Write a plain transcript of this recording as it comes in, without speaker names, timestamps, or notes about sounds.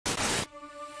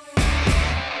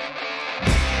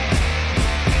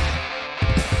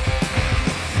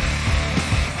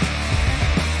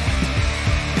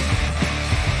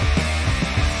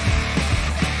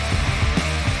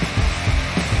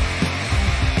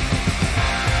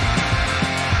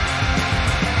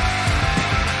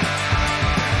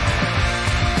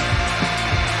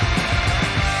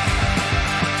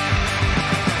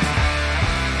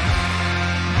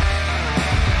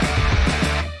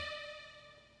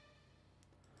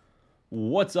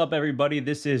What's up, everybody?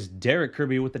 This is Derek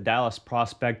Kirby with the Dallas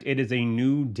Prospect. It is a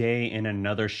new day and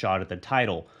another shot at the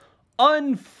title.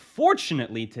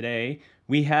 Unfortunately, today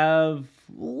we have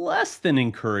less than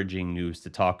encouraging news to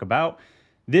talk about.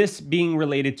 This being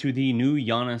related to the new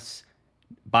Giannis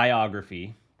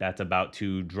biography that's about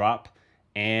to drop,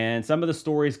 and some of the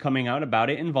stories coming out about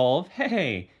it involve,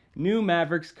 hey, new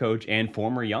Mavericks coach and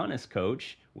former Giannis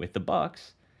coach with the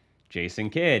Bucks, Jason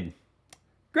Kidd.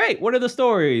 Great, what are the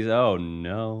stories? Oh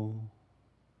no.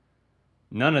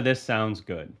 None of this sounds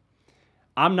good.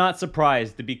 I'm not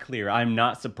surprised, to be clear. I'm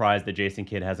not surprised that Jason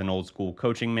Kidd has an old school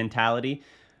coaching mentality,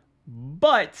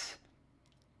 but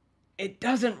it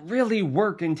doesn't really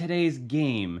work in today's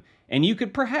game. And you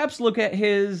could perhaps look at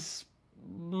his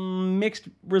mixed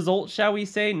results, shall we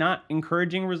say, not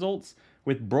encouraging results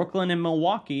with Brooklyn and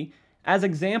Milwaukee as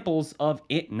examples of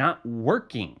it not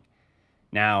working.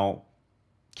 Now,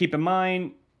 keep in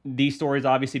mind, these stories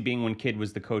obviously being when Kidd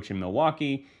was the coach in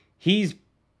Milwaukee. He's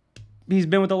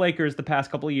been with the Lakers the past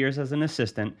couple of years as an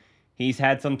assistant. He's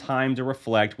had some time to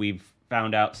reflect. We've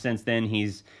found out since then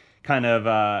he's kind of,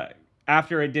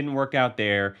 after it didn't work out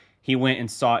there, he went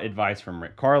and sought advice from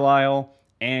Rick Carlisle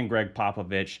and Greg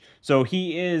Popovich. So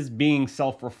he is being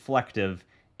self-reflective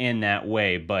in that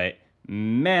way. But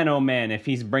man, oh man, if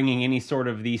he's bringing any sort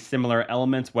of these similar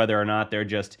elements, whether or not they're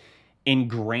just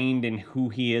ingrained in who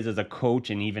he is as a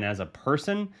coach and even as a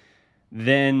person,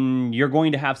 then you're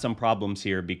going to have some problems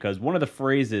here, because one of the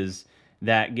phrases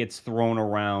that gets thrown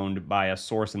around by a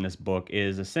source in this book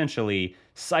is essentially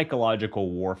psychological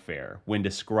warfare when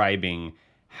describing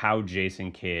how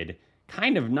Jason Kidd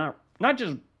kind of not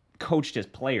just coached his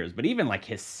players, but even like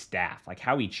his staff, like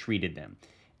how he treated them.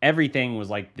 Everything was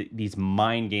like these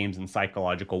mind games and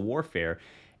psychological warfare.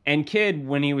 And Kidd,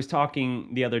 when he was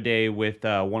talking the other day with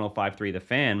 105.3 The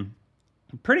Fan,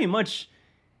 pretty much,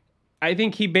 I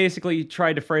think he basically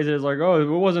tried to phrase it as like, oh, it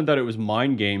wasn't that it was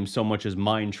mind games so much as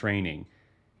mind training.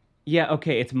 Yeah,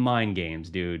 okay, it's mind games,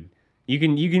 dude. You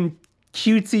can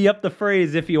cutesy up the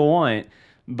phrase if you want,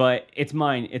 but it's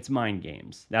mind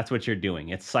games. That's what you're doing.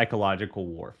 It's psychological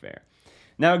warfare.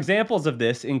 Now, examples of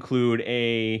this include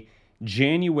a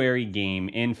January game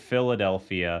in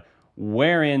Philadelphia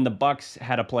wherein the Bucks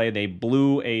had a play. They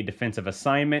blew a defensive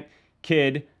assignment.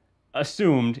 Kidd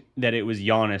assumed that it was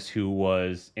Giannis who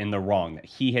was in the wrong, that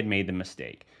he had made the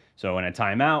mistake. So in a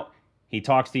timeout, he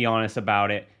talks to Giannis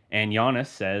about it, and Giannis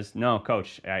says, "No,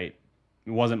 coach, it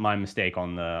wasn't my mistake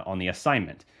on the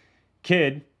assignment."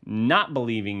 Kidd, not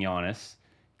believing Giannis,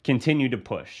 continued to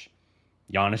push.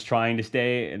 Giannis trying to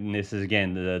stay, and this is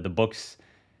again the book's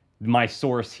my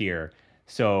source here.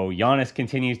 So Giannis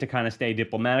continues to kind of stay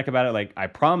diplomatic about it, like, I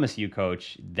promise you,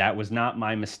 coach, that was not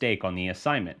my mistake on the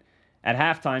assignment. At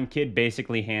halftime, Kidd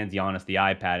basically hands Giannis the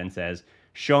iPad and says,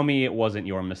 show me it wasn't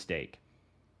your mistake.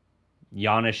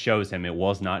 Giannis shows him it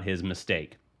was not his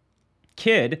mistake.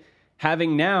 Kidd,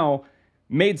 having now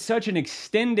made such an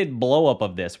extended blow-up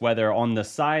of this, whether on the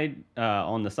sideline,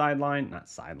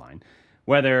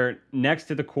 whether next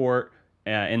to the court,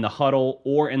 in the huddle,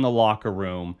 or in the locker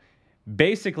room,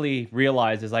 basically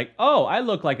realizes like, oh, I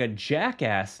look like a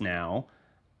jackass now.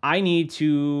 I need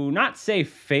to not say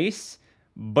face,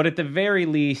 but at the very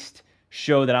least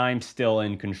show that I'm still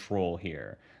in control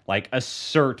here. Like,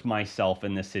 assert myself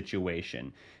in this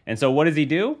situation. And so what does he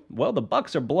do? Well, the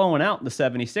Bucks are blowing out the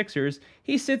 76ers.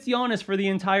 He sits Giannis for the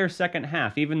entire second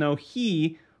half, even though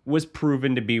he was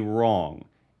proven to be wrong.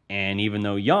 And even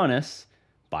though Giannis,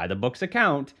 by the book's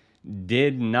account,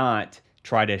 did not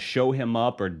try to show him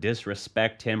up or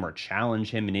disrespect him or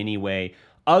challenge him in any way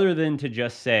other than to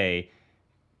just say,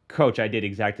 coach, I did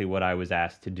exactly what I was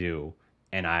asked to do,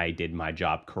 and I did my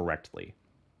job correctly.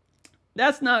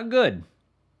 That's not good.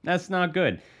 That's not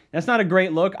good. That's not a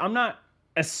great look. I'm not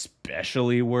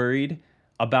especially worried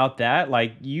about that.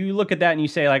 Like, you look at that and you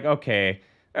say, like, okay,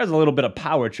 there's a little bit of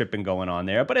power tripping going on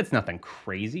there, but it's nothing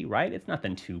crazy, right? It's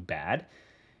nothing too bad.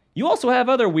 You also have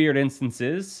other weird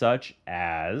instances, such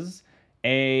as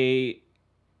a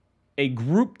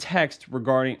group text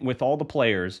with all the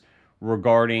players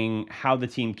regarding how the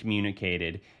team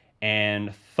communicated,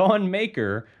 and Thon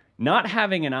Maker not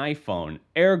having an iPhone.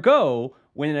 Ergo,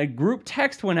 when a group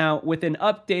text went out with an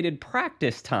updated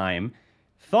practice time,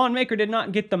 Thon Maker did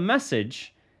not get the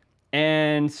message,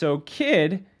 and so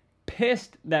Kidd,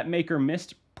 pissed that Maker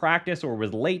missed practice or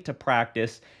was late to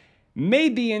practice,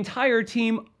 made the entire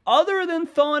team, other than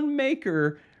Thon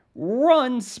Maker,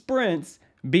 run sprints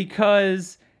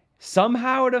because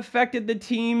somehow it affected the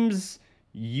team's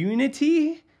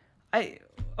unity?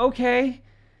 Okay.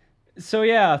 So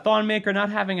yeah, Thon Maker not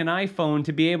having an iPhone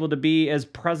to be able to be as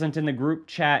present in the group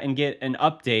chat and get an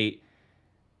update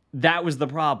that was the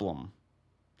problem.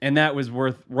 And that was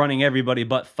worth running everybody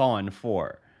but Thawne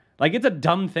for. Like, it's a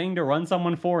dumb thing to run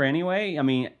someone for anyway. I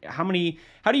mean, how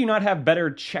do you not have better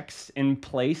checks and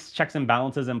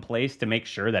balances in place to make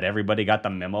sure that everybody got the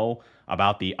memo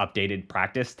about the updated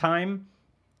practice time?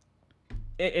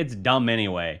 It's dumb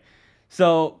anyway.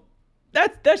 So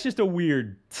that's just a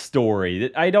weird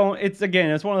story.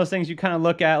 It's one of those things you kind of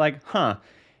look at like, huh.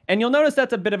 And you'll notice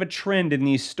that's a bit of a trend in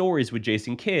these stories with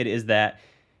Jason Kidd, is that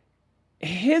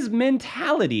his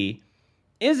mentality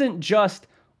isn't just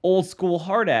old school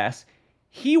hard ass.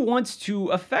 He wants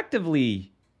to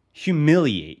effectively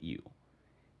humiliate you.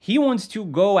 He wants to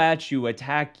go at you,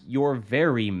 attack your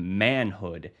very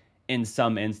manhood in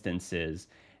some instances.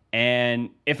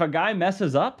 And if a guy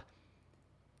messes up,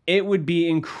 it would be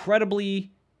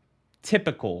incredibly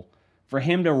typical for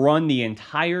him to run the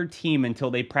entire team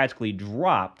until they practically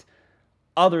dropped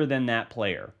other than that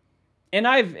player. And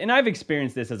I've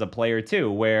experienced this as a player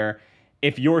too, where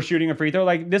if you're shooting a free throw,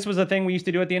 like this was a thing we used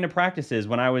to do at the end of practices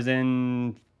when I was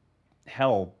in,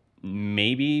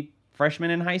 maybe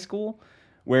freshman in high school,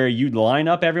 where you'd line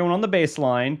up everyone on the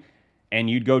baseline and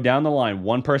you'd go down the line.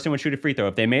 One person would shoot a free throw.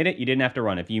 If they made it, you didn't have to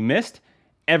run. If you missed,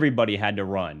 everybody had to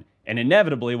run. And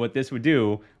inevitably what this would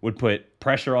do would put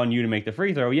pressure on you to make the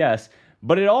free throw, yes,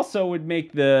 but it also would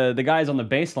make the guys on the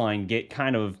baseline get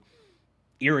kind of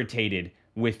irritated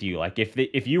with you. Like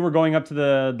if you were going up to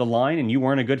the line and you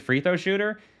weren't a good free throw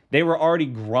shooter, they were already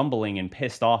grumbling and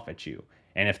pissed off at you.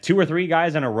 And if 2 or 3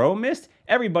 guys in a row missed,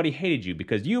 everybody hated you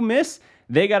because you miss,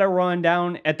 they got to run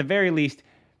down at the very least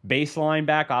baseline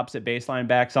back, opposite baseline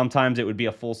back. Sometimes it would be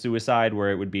a full suicide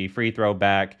where it would be free throw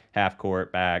back, half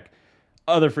court back,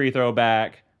 other free throw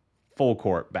back, full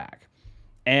court back.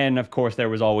 And of course there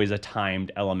was always a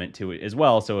timed element to it as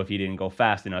well. So if you didn't go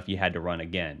fast enough, you had to run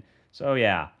again. So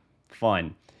yeah,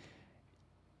 fun.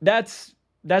 That's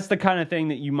the kind of thing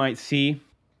that you might see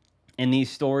in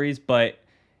these stories, but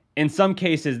in some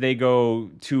cases they go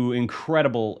to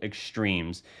incredible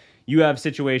extremes. You have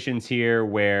situations here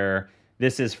where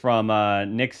this is from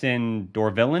Nixon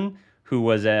Dorvillin, who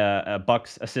was a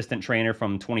Bucks assistant trainer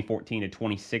from 2014 to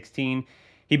 2016.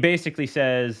 He basically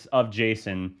says of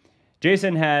Jason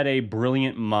had a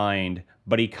brilliant mind,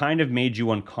 but he kind of made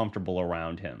you uncomfortable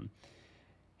around him.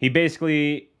 He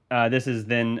basically, this is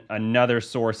then another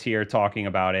source here talking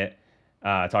about it,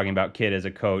 talking about Kidd as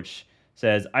a coach,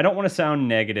 says, I don't want to sound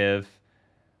negative,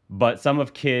 but some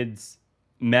of Kidd's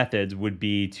methods would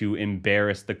be to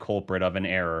embarrass the culprit of an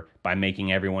error by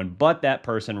making everyone but that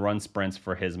person run sprints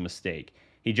for his mistake.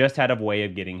 He just had a way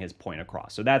of getting his point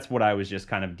across. So that's what I was just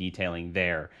kind of detailing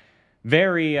there.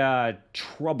 Very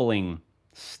troubling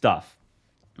stuff.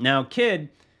 Now, Kidd,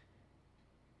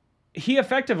 he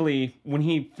effectively, when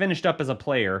he finished up as a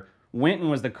player, went and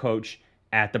was the coach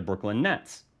at the Brooklyn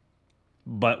Nets.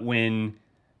 But when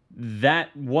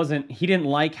that wasn't, he didn't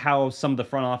like how some of the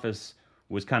front office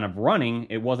was kind of running,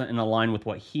 it wasn't in line with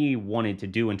what he wanted to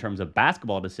do in terms of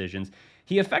basketball decisions,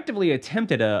 he effectively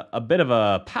attempted a bit of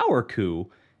a power coup.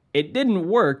 It didn't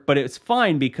work, but it's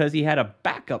fine because he had a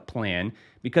backup plan,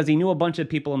 because he knew a bunch of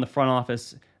people in the front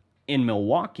office in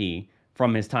Milwaukee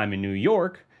from his time in New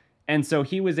York. And so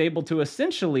he was able to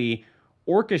essentially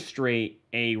orchestrate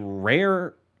a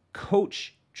rare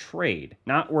coach trade.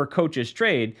 Not where coaches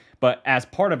trade, but as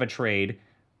part of a trade,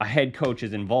 a head coach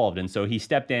is involved. And so he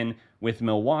stepped in with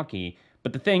Milwaukee.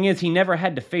 But the thing is, he never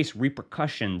had to face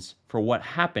repercussions for what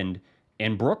happened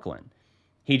in Brooklyn.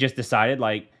 He just decided,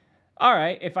 like, all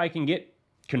right, if I can get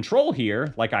control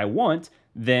here like I want,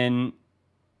 then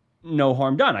no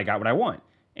harm done. I got what I want.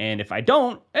 And if I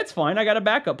don't, it's fine. I got a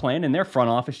backup plan, and their front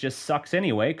office just sucks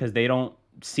anyway because they don't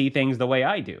see things the way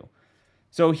I do.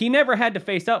 So he never had to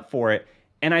face up for it.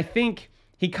 And I think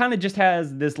he kind of just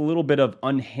has this little bit of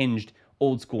unhinged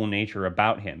old school nature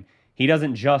about him. He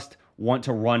doesn't just want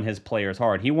to run his players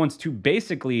hard. He wants to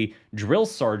basically drill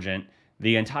sergeant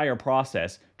the entire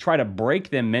process, try to break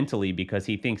them mentally, because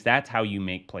he thinks that's how you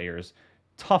make players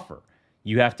tougher.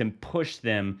 You have to push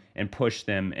them and push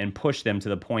them and push them to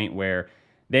the point where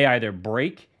they either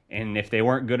break, and if they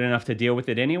weren't good enough to deal with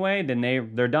it anyway, then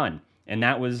they're done. And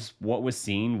that was what was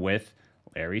seen with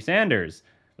Larry Sanders.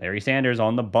 Larry Sanders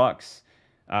on the Bucks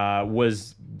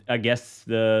was, I guess,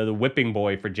 the whipping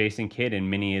boy for Jason Kidd in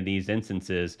many of these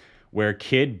instances, where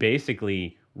Kidd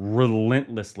basically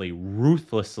relentlessly,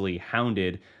 ruthlessly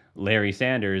hounded Larry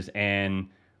Sanders and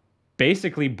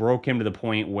basically broke him to the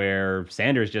point where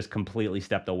Sanders just completely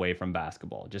stepped away from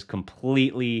basketball. Just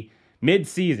completely,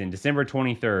 mid-season, December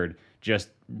 23rd, just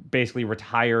basically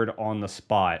retired on the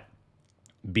spot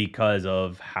because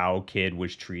of how Kidd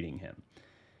was treating him.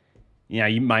 You know,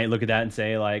 you might look at that and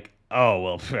say, like, oh,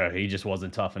 well, he just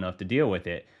wasn't tough enough to deal with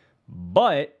it.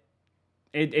 But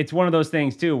it's one of those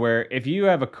things, too, where if you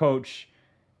have a coach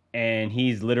and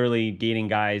he's literally getting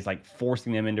guys, like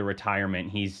forcing them into retirement,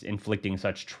 he's inflicting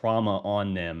such trauma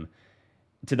on them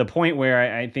to the point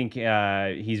where I think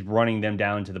he's running them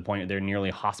down to the point that they're nearly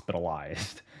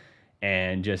hospitalized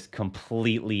and just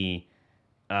completely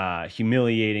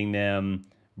humiliating them,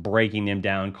 breaking them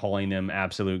down, calling them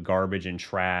absolute garbage and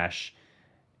trash.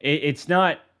 It's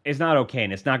not okay,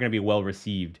 and it's not going to be well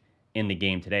received in the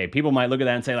game today. People might look at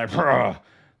that and say, like,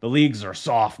 the leagues are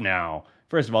soft now.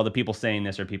 First of all, the people saying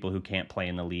this are people who can't play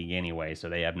in the league anyway, so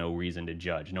they have no reason to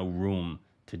judge, no room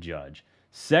to judge.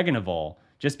 Second of all,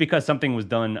 just because something was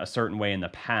done a certain way in the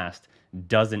past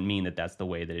doesn't mean that that's the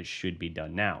way that it should be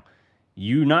done now.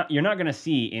 You're not going to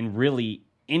see in really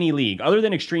any league, other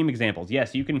than extreme examples.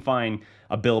 Yes, you can find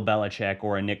a Bill Belichick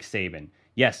or a Nick Saban.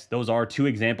 Yes, those are two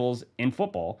examples in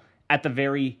football at the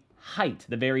very height,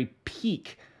 the very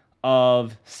peak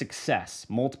of success,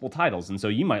 multiple titles. And so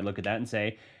you might look at that and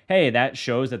say, hey, that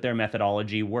shows that their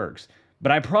methodology works.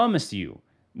 But I promise you,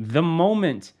 the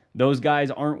moment those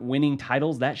guys aren't winning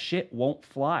titles, that shit won't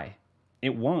fly.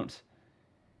 It won't.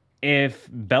 If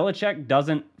Belichick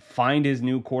doesn't find his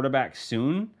new quarterback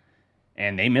soon,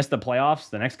 and they miss the playoffs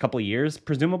the next couple of years,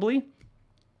 presumably,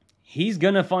 he's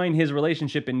going to find his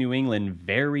relationship in New England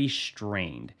very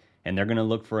strained, and they're going to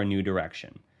look for a new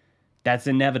direction. That's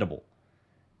inevitable.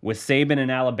 With Saban in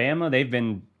Alabama, they've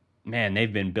been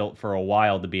built for a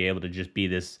while to be able to just be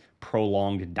this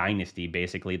prolonged dynasty,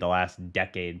 basically the last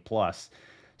decade plus.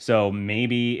 So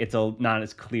maybe it's not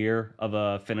as clear of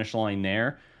a finish line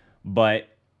there, but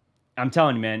I'm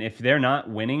telling you, man, if they're not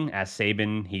winning, as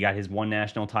Saban, he got his one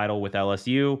national title with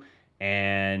LSU,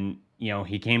 and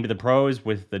he came to the pros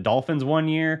with the Dolphins one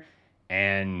year,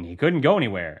 and he couldn't go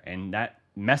anywhere. And that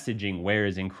messaging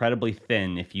wears incredibly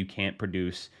thin if you can't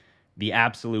produce the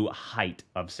absolute height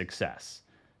of success.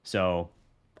 So,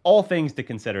 all things to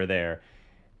consider there.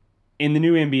 In the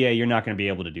new NBA, you're not going to be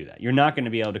able to do that. You're not going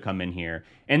to be able to come in here.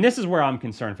 And this is where I'm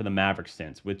concerned for the Mavericks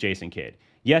stints with Jason Kidd.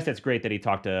 Yes, it's great that he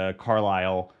talked to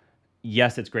Carlisle.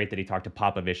 Yes, it's great that he talked to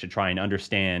Popovich to try and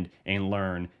understand and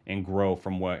learn and grow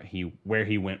from where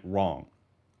he went wrong.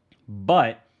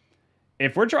 But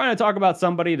if we're trying to talk about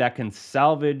somebody that can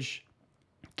salvage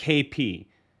KP,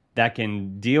 that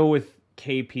can deal with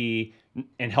KP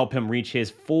and help him reach his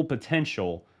full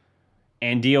potential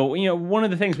and deal, one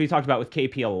of the things we talked about with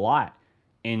KP a lot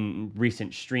in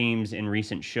recent streams, in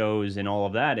recent shows and all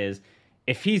of that is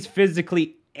if he's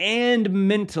physically and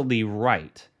mentally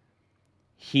right,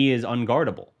 he is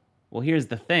unguardable. Well, here's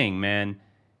the thing, man.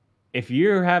 If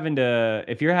you're having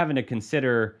to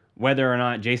consider whether or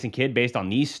not Jason Kidd, based on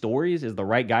these stories, is the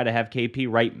right guy to have KP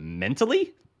right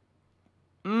mentally,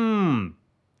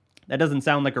 that doesn't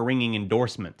sound like a ringing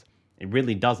endorsement. It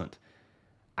really doesn't.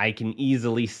 I can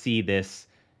easily see this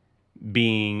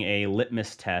being a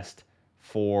litmus test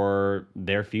for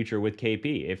their future with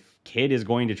KP. If Kidd is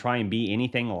going to try and be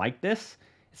anything like this,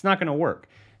 it's not going to work.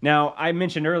 Now, I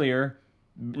mentioned earlier,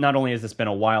 not only has this been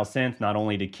a while since, not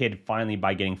only did Kidd finally,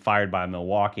 by getting fired by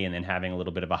Milwaukee and then having a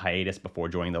little bit of a hiatus before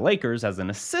joining the Lakers as an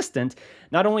assistant,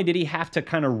 not only did he have to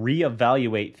kind of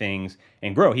reevaluate things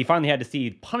and grow, he finally had to see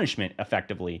punishment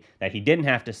effectively that he didn't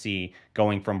have to see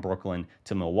going from Brooklyn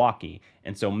to Milwaukee.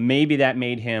 And so maybe that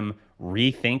made him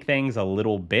rethink things a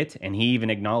little bit, and he even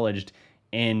acknowledged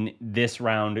in this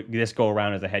go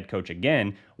around as a head coach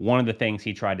again, one of the things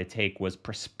he tried to take was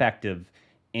perspective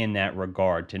in that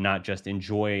regard, to not just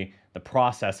enjoy the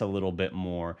process a little bit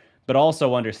more, but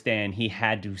also understand he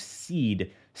had to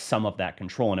cede some of that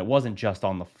control. And it wasn't just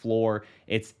on the floor,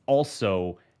 it's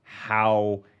also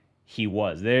how he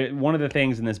was. One of the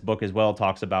things in this book as well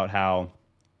talks about how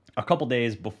a couple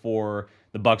days before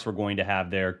the Bucks were going to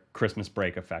have their Christmas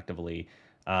break, effectively,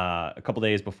 a couple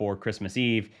days before Christmas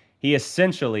Eve,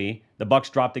 the Bucks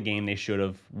dropped a game they should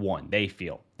have won. They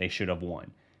feel they should have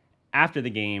won. After the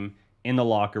game, in the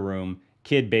locker room,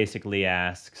 Kidd basically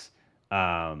asks,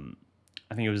 I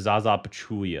think it was Zaza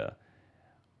Pachulia,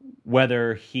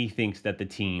 whether he thinks that the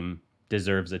team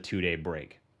deserves a 2-day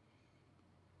break.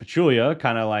 Pachulia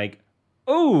kind of like,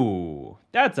 oh,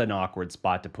 that's an awkward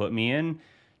spot to put me in.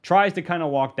 Tries to kind of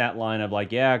walk that line of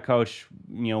like, yeah, coach,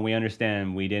 we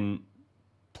understand we didn't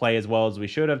play as well as we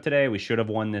should have today. We should have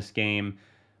won this game,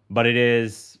 but it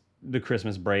is the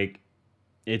Christmas break.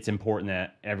 It's important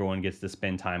that everyone gets to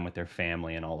spend time with their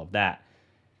family and all of that.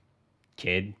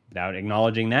 Kidd, without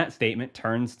acknowledging that statement,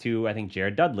 turns to, I think,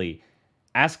 Jared Dudley,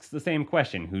 asks the same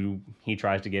question, who he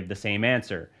tries to give the same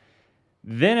answer.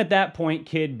 Then at that point,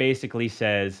 Kidd basically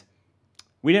says,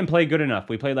 we didn't play good enough.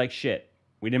 We played like shit.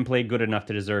 We didn't play good enough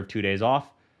to deserve 2 days off.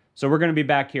 So we're going to be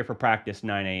back here for practice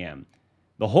 9 a.m.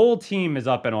 The whole team is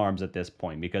up in arms at this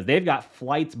point because they've got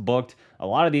flights booked. A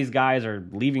lot of these guys are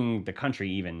leaving the country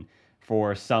even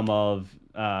for some of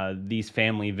these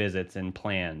family visits and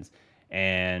plans.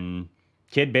 And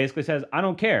kid basically says, I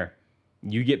don't care.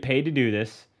 You get paid to do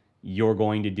this. You're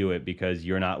going to do it because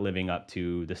you're not living up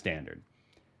to the standard.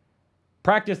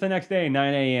 Practice the next day,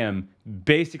 9 a.m.,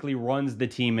 basically runs the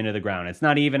team into the ground. It's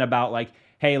not even about like,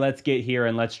 hey, let's get here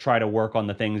and let's try to work on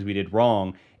the things we did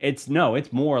wrong. It's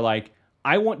more like,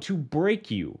 I want to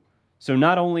break you. So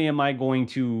not only am I going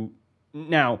to...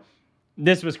 Now,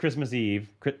 this was Christmas Eve,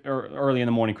 or early in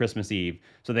the morning Christmas Eve.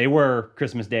 So they were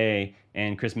Christmas Day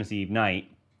and Christmas Eve night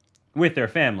with their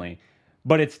family.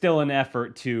 But it's still an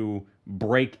effort to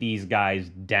break these guys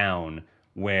down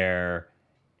where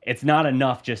it's not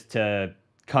enough just to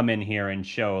come in here and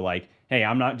show like, hey,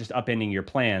 I'm not just upending your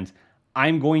plans.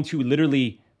 I'm going to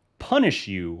literally punish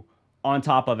you on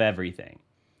top of everything.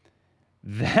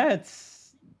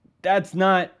 That's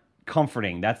not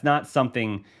comforting. That's not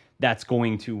something that's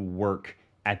going to work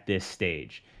at this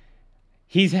stage.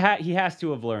 He has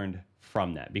to have learned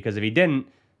from that, because if he didn't,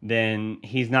 then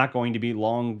he's not going to be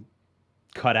long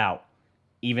cut out,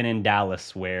 even in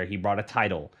Dallas, where he brought a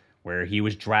title, where he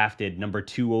was drafted number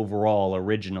 2 overall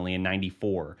originally in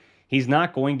 '94. He's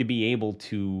not going to be able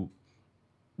to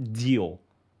deal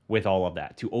with all of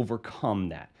that, to overcome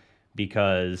that,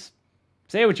 because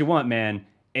say what you want, man,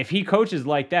 if he coaches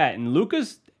like that, and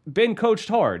Luka's been coached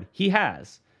hard, he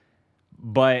has,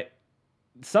 but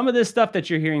some of this stuff that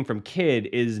you're hearing from Kid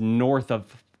is north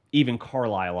of even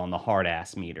Carlisle on the hard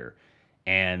ass meter,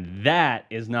 and that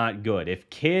is not good. If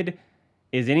Kid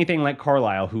is anything like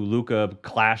Carlisle, who Luka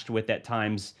clashed with at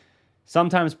times,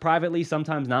 sometimes privately,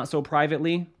 sometimes not so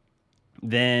privately,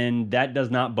 then that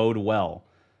does not bode well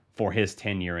for his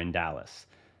tenure in Dallas.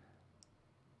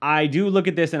 I do look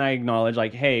at this and I acknowledge,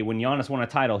 like, hey, when Giannis won a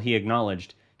title, he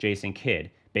acknowledged Jason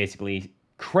Kidd, basically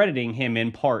crediting him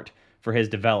in part for his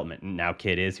development. And now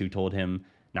Kidd is who told him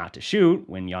not to shoot,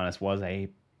 when Giannis was a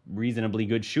reasonably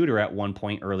good shooter at one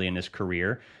point early in his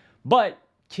career. But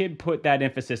Kidd put that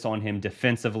emphasis on him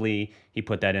defensively. He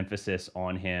put that emphasis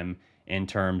on him in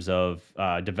terms of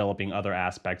developing other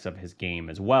aspects of his game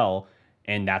as well.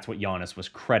 And that's what Giannis was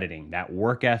crediting, that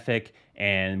work ethic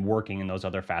and working in those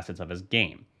other facets of his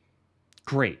game.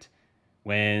 Great.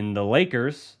 When the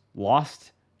Lakers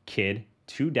lost Kidd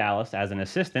to Dallas as an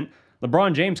assistant,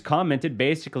 LeBron James commented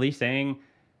basically saying,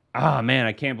 man,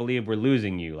 I can't believe we're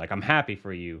losing you. Like, I'm happy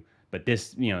for you, but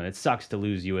this, it sucks to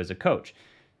lose you as a coach.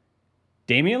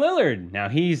 Damian Lillard, now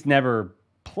he's never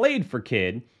played for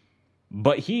Kidd,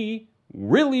 but he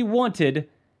really wanted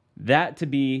Kidd to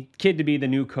be the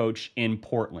new coach in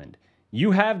Portland.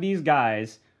 You have these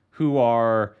guys who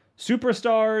are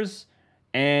superstars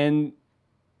and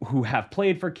who have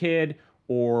played for Kidd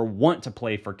or want to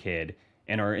play for Kidd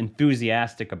and are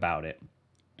enthusiastic about it.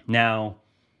 Now,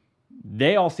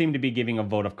 they all seem to be giving a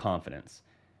vote of confidence.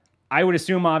 I would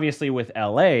assume, obviously, with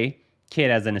LA,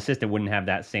 Kidd as an assistant wouldn't have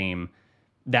that same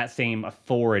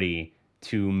authority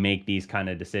to make these kind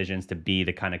of decisions, to be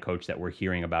the kind of coach that we're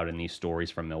hearing about in these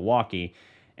stories from Milwaukee.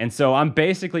 And so I'm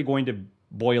basically going to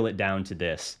boil it down to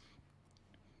this.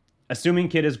 Assuming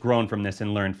Kidd has grown from this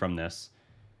and learned from this,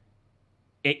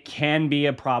 it can be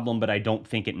a problem, but I don't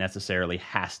think it necessarily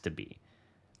has to be.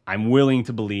 I'm willing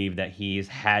to believe that he's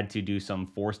had to do some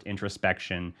forced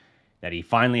introspection, that he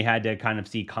finally had to kind of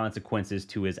see consequences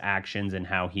to his actions and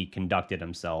how he conducted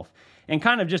himself, and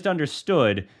kind of just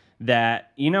understood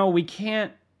that, we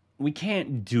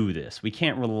can't do this. We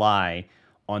can't rely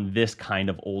on this kind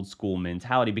of old school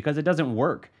mentality because it doesn't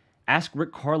work. Ask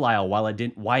Rick Carlisle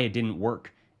why it didn't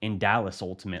work in Dallas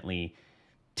ultimately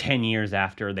 10 years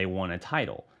after they won a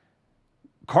title.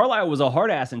 Carlisle was a hard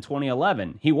ass in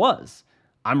 2011. He was.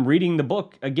 I'm reading the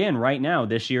book again right now,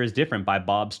 This Year is Different by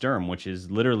Bob Sturm, which is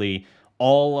literally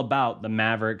all about the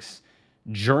Mavericks'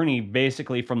 journey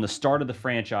basically from the start of the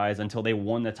franchise until they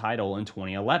won the title in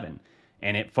 2011.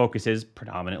 And it focuses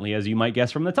predominantly, as you might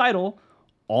guess from the title,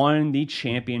 on the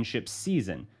championship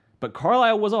season. But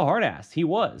Carlisle was a hard ass. He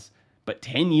was. But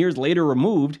 10 years later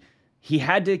removed, he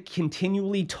had to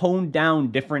continually tone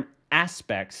down different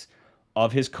aspects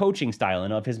of his coaching style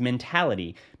and of his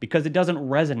mentality because it doesn't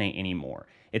resonate anymore.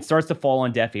 It starts to fall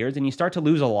on deaf ears and you start to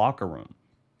lose a locker room.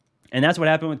 And that's what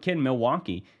happened with Kidd in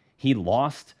Milwaukee. He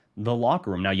lost the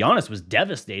locker room. Now, Giannis was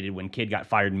devastated when Kidd got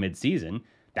fired mid-season.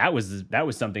 That was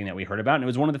something that we heard about, and it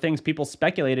was one of the things people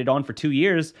speculated on for 2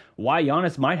 years, why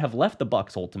Giannis might have left the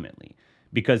Bucks ultimately,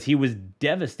 because he was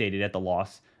devastated at the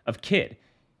loss of Kidd.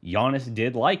 Giannis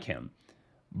did like him.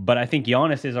 But I think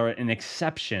Giannis is an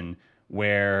exception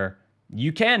where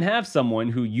you can have someone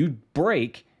who you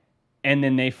break and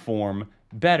then they form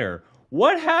better.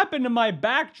 What happened to my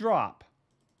backdrop?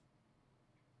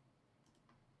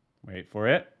 Wait for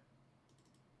it.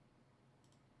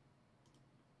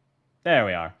 There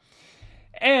we are.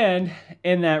 And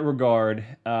in that regard,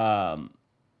 that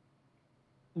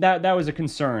was a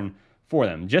concern for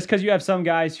them. Just because you have some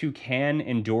guys who can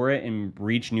endure it and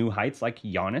reach new heights, like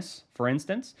Giannis, for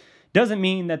instance, doesn't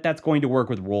mean that that's going to work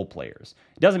with role players.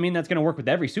 It doesn't mean that's going to work with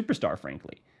every superstar,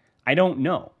 frankly. I don't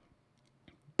know.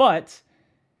 But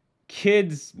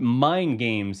kids' mind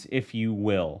games, if you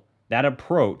will, that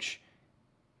approach,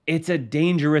 it's a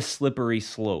dangerous, slippery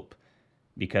slope.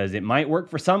 Because it might work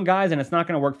for some guys and it's not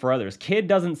going to work for others. Kid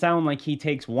doesn't sound like he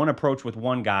takes one approach with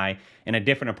one guy and a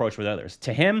different approach with others.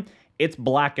 To him, it's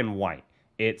black and white.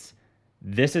 It's,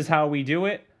 this is how we do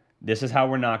it. This is how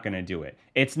we're not going to do it.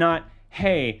 It's not,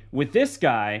 hey, with this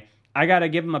guy, I got to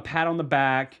give him a pat on the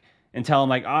back and tell him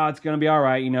like, oh, it's going to be all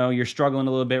right. You know, you're struggling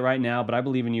a little bit right now, but I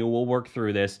believe in you. We'll work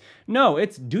through this. No,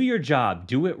 it's do your job.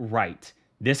 Do it right.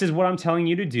 This is what I'm telling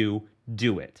you to do.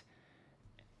 Do it.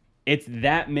 It's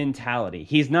that mentality.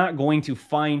 He's not going to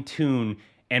fine-tune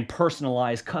and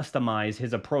personalize, customize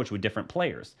his approach with different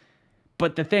players.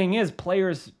 But the thing is,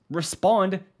 players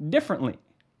respond differently.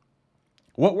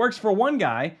 What works for one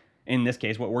guy, in this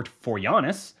case, what worked for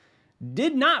Giannis,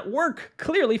 did not work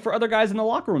clearly for other guys in the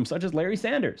locker room, such as Larry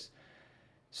Sanders.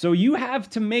 So you have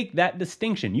to make that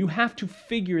distinction. You have to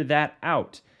figure that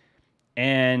out.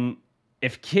 And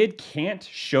if Kid can't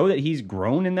show that he's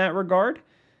grown in that regard,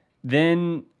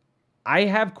 then I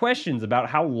have questions about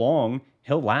how long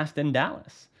he'll last in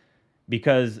Dallas.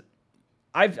 Because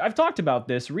I've talked about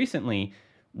this recently,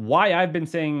 why I've been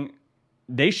saying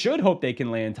they should hope they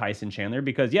can land Tyson Chandler,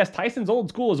 because yes, Tyson's old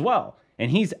school as well, and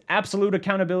he's absolute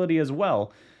accountability as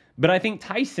well. But I think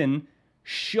Tyson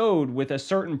showed with a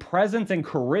certain presence and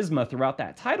charisma throughout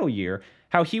that title year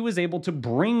how he was able to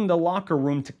bring the locker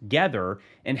room together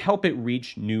and help it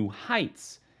reach new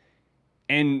heights.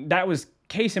 And that was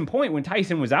case in point when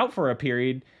Tyson was out for a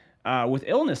period with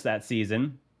illness that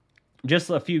season, just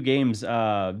a few games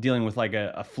dealing with like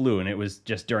a flu, and it was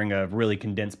just during a really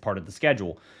condensed part of the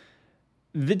schedule.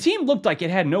 The team looked like it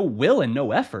had no will and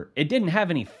no effort. It didn't have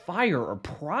any fire or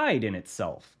pride in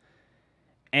itself.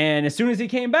 And as soon as he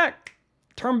came back,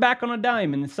 turned back on a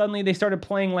dime, and suddenly they started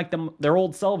playing like their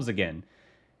old selves again.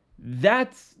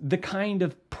 That's the kind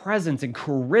of presence and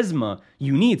charisma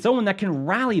you need, someone that can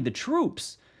rally the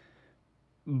troops.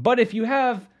 But if you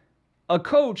have a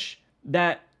coach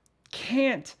that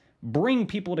can't bring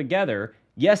people together,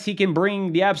 yes, he can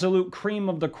bring the absolute cream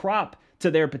of the crop to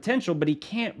their potential, but he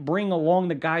can't bring along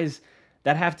the guys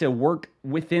that have to work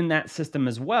within that system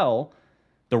as well,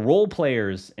 the role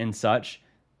players and such,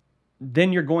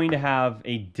 then you're going to have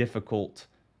a difficult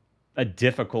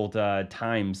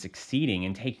time succeeding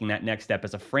and taking that next step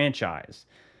as a franchise.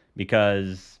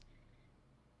 Because,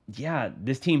 yeah,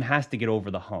 this team has to get over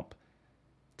the hump.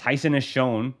 Tyson has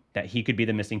shown that he could be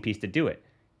the missing piece to do it.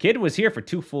 Kid was here for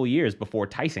 2 full years before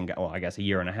Tyson got, well, I guess a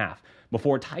year and a half,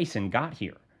 before Tyson got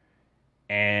here.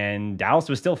 And Dallas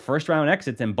was still first-round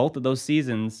exits in both of those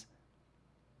seasons.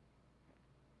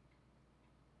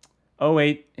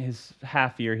 08, his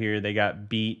half year here, they got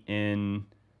beat in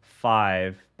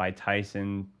 5 by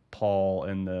Tyson, Paul,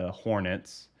 and the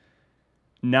Hornets.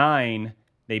 9,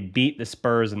 they beat the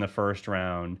Spurs in the first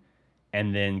round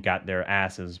and then got their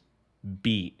asses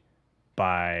beat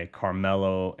by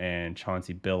Carmelo and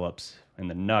Chauncey Billups and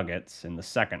the Nuggets in the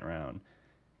second round.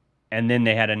 And then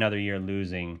they had another year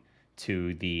losing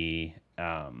to the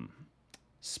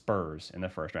Spurs in the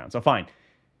first round. So fine.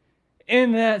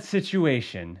 In that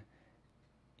situation,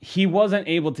 he wasn't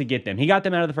able to get them. He got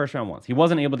them out of the first round once. He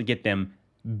wasn't able to get them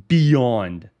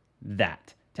beyond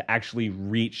that to actually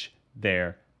reach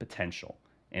their potential.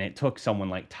 And it took someone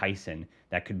like Tyson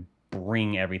that could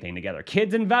bring everything together.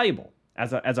 Kid's invaluable.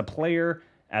 As a player,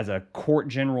 as a court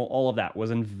general, all of that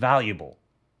was invaluable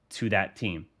to that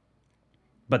team.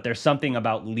 But there's something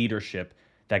about leadership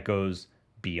that goes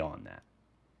beyond that.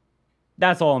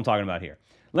 That's all I'm talking about here.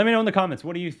 Let me know in the comments,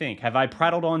 what do you think? Have I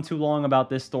prattled on too long about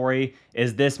this story?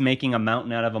 Is this making a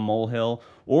mountain out of a molehill?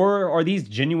 Or are these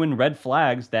genuine red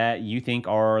flags that you think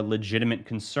are legitimate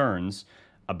concerns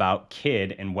about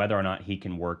Kid and whether or not he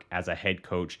can work as a head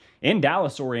coach in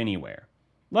Dallas or anywhere?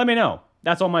 Let me know.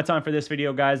 That's all my time for this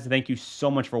video, guys. Thank you so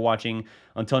much for watching.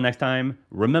 Until next time,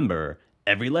 remember,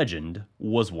 every legend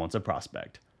was once a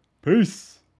prospect.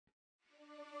 Peace.